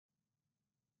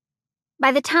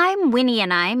By the time Winnie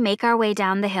and I make our way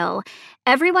down the hill,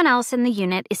 everyone else in the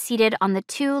unit is seated on the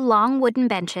 2 long wooden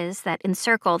benches that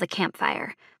encircle the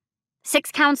campfire.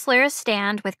 6 counselors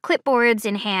stand with clipboards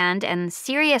in hand and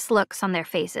serious looks on their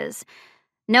faces.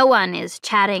 No one is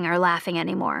chatting or laughing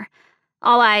anymore.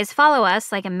 All eyes follow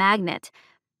us like a magnet.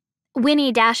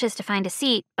 Winnie dashes to find a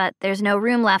seat, but there's no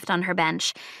room left on her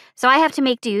bench, so I have to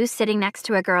make do sitting next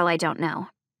to a girl I don't know.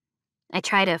 I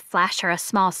try to flash her a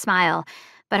small smile,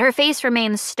 but her face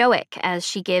remains stoic as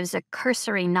she gives a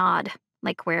cursory nod,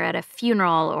 like we're at a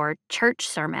funeral or church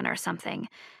sermon or something.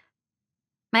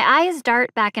 My eyes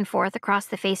dart back and forth across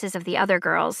the faces of the other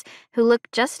girls, who look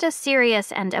just as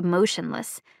serious and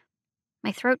emotionless.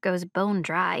 My throat goes bone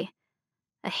dry,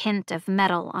 a hint of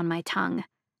metal on my tongue.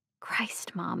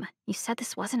 Christ, Mom, you said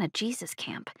this wasn't a Jesus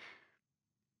camp.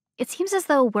 It seems as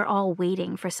though we're all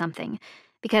waiting for something,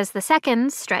 because the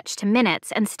seconds stretch to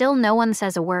minutes and still no one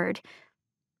says a word.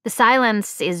 The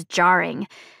silence is jarring,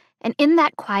 and in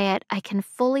that quiet I can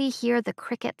fully hear the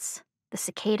crickets, the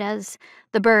cicadas,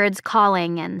 the birds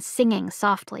calling and singing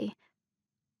softly.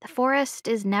 The forest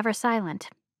is never silent,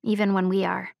 even when we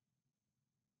are.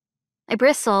 I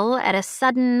bristle at a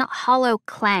sudden, hollow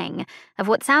clang of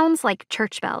what sounds like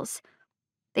church bells.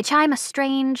 They chime a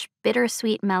strange,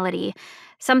 bittersweet melody,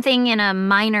 something in a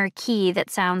minor key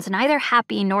that sounds neither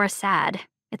happy nor sad.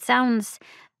 It sounds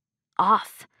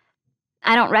off.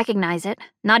 I don't recognize it,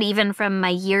 not even from my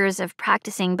years of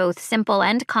practicing both simple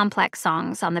and complex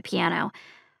songs on the piano.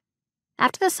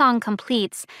 After the song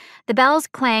completes, the bells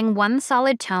clang one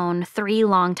solid tone 3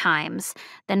 long times,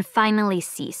 then finally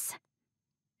cease.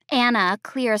 Anna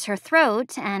clears her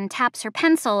throat and taps her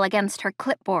pencil against her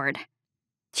clipboard.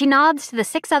 She nods to the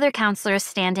 6 other counselors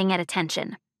standing at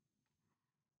attention.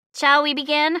 "Shall we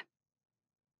begin?"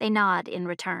 They nod in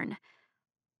return.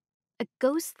 A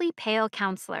ghostly pale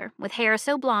counselor, with hair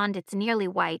so blonde it's nearly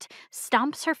white,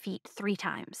 stomps her feet 3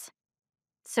 times.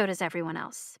 So does everyone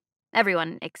else.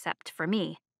 Everyone except for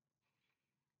me.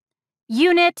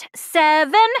 "Unit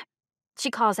 7, she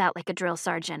calls out like a drill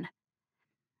sergeant.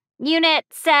 "Unit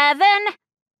 7,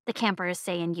 the campers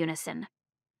say in unison.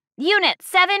 "Unit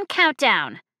 7,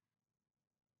 countdown."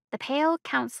 The pale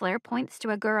counselor points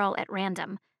to a girl at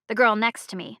random, the girl next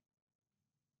to me,